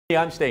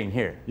I'm staying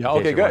here. Yeah,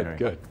 okay, good,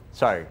 good.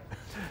 Sorry.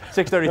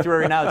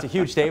 6:33 right now. It's a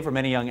huge day for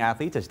many young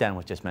athletes, as Dan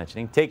was just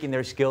mentioning, taking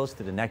their skills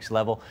to the next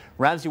level.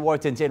 Ramsey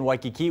Wharton's in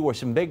Waikiki, where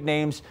some big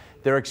names,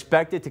 they're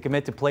expected to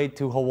commit to play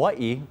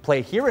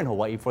here in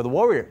Hawaii for the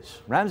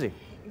Warriors. Ramsey.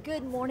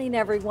 Good morning,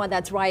 everyone.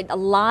 That's right. A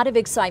lot of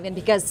excitement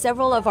because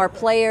several of our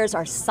players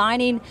are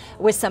signing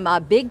with some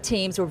big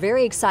teams. We're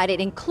very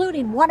excited,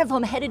 including one of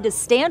them headed to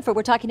Stanford.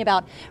 We're talking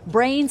about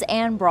brains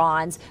and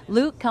bronze.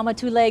 Luke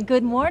Kaumatule,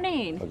 good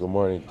morning. Good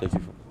morning.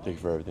 Thank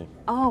you for everything.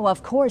 Oh,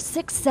 of course.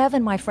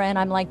 6'7", my friend.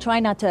 I'm like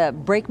trying not to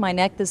break my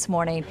neck this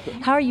morning.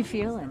 How are you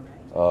feeling?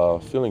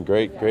 Feeling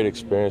great. Great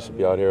experience to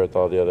be out here with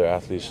all the other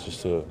athletes,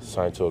 just to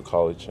sign to a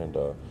college and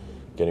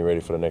getting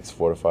ready for the next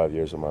 4 to 5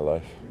 years of my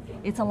life.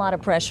 It's a lot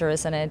of pressure,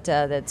 isn't it,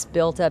 that's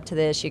built up to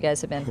this. You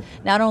guys have been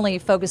not only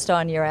focused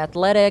on your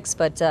athletics,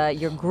 but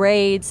your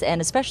grades,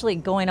 and especially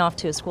going off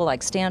to a school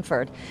like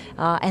Stanford.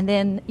 And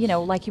then, you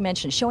know, like you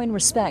mentioned, showing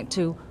respect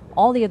to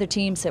all the other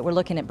teams that were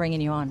looking at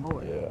bringing you on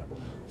board. Yeah.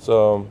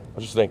 So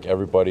I just thank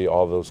everybody,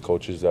 all those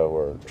coaches that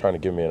were trying to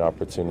give me an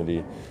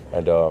opportunity.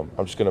 And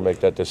I'm just going to make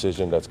that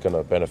decision that's going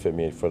to benefit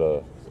me for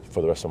the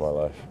rest of my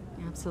life.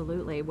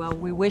 Absolutely. Well,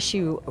 we wish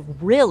you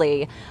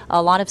really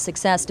a lot of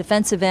success.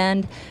 Defensive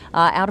end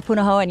out of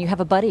Punahou, and you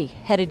have a buddy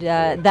headed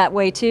that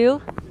way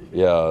too.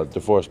 Yeah,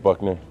 DeForest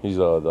Buckner. He's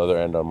the other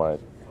end on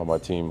my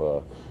team.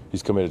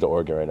 He's committed to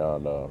Oregon right now,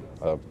 and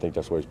I think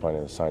that's where he's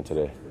planning to sign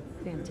today.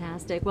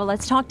 Fantastic. Well,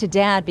 let's talk to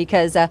Dad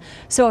because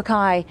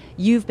Soakai,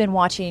 you've been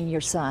watching your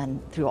son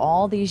through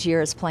all these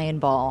years playing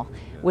ball.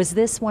 Was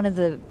this one of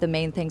the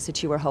main things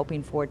that you were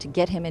hoping for, to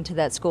get him into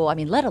that school? I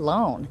mean, let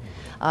alone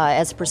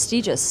as a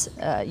prestigious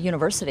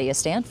university as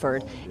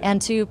Stanford,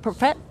 and to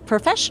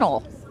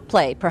professional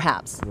play,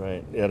 perhaps.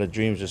 Right. Yeah, the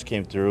dreams just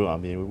came through. I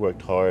mean, we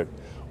worked hard.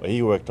 Well,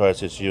 he worked hard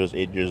since he was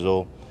 8 years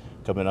old,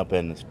 coming up,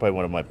 and it's probably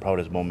one of my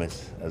proudest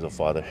moments as a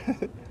father.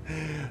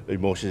 The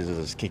emotions is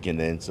just kicking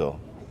in, so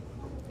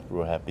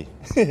we're happy.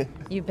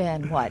 You've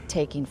been, what,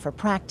 taking for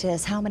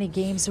practice? How many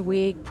games a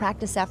week?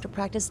 Practice after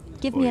practice?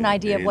 Give me an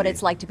idea of what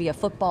it's like to be a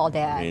football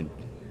dad. I mean,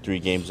 3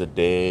 games a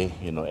day,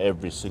 you know,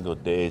 every single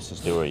day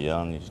since they were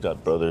young. He's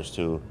got brothers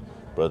too,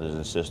 brothers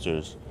and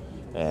sisters.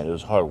 And it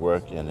was hard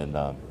work, and then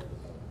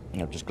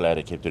I'm just glad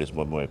it came to this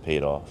moment where it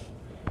paid off.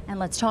 And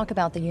let's talk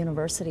about the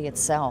university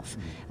itself.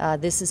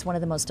 This is one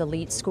of the most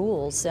elite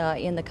schools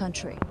in the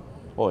country.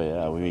 Oh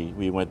yeah,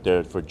 we went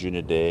there for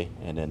junior day,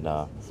 and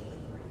then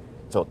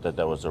felt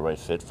that was the right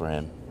fit for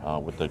him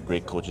with the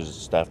great coaches and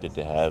staff that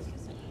they have,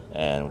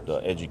 and the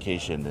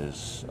education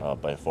is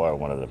by far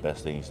one of the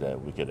best things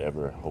that we could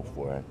ever hope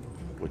for.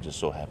 We're just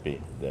so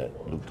happy that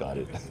Luke got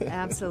it.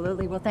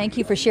 Absolutely. Well, thank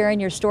you for sharing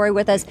your story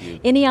with us.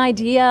 Any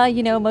idea,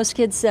 you know, most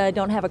kids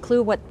don't have a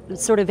clue what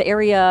sort of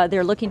area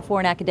they're looking for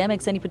in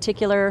academics. Any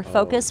particular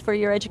focus for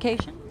your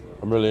education?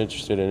 I'm really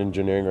interested in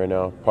engineering right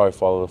now. Probably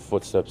follow the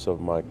footsteps of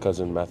my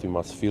cousin Matthew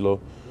Masafilo,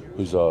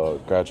 who's a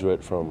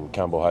graduate from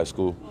Campbell High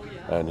School,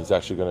 and he's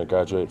actually going to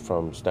graduate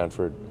from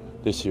Stanford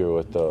this year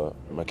with a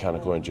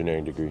mechanical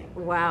engineering degree.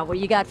 Wow, well,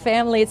 you got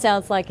family, it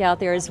sounds like, out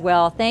there as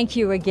well. Thank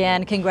you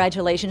again.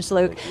 Congratulations,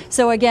 Luke.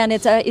 So again,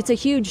 it's a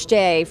huge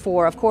day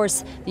for, of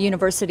course, the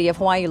University of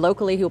Hawaii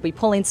locally, who will be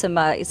pulling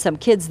some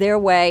kids their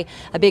way.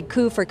 A big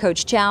coup for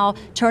Coach Chow,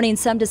 turning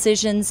some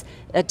decisions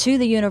to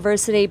the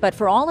university. But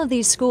for all of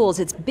these schools,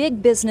 it's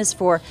big business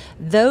for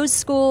those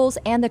schools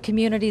and the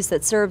communities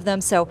that serve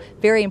them. So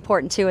very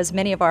important, too, as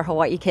many of our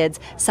Hawaii kids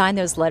sign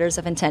those letters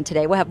of intent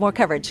today. We'll have more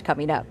coverage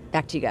coming up.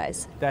 Back to you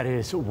guys. That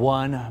is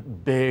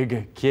one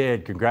big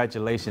kid.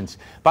 Congratulations.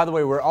 By the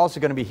way, we're also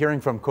going to be hearing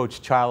from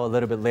Coach Chow a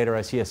little bit later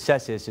as he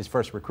assesses his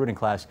first recruiting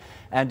class.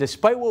 And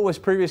despite what was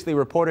previously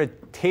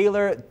reported,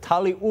 Taylor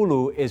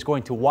Tali'ulu is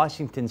going to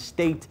Washington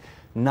State,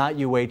 not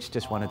UH.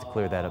 Just wanted to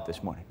clear that up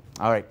this morning.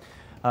 All right.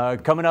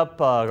 Coming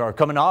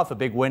off a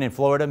big win in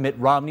Florida, Mitt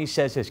Romney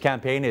says his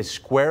campaign is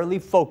squarely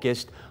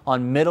focused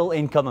on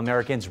middle-income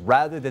Americans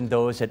rather than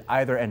those at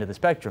either end of the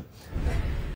spectrum.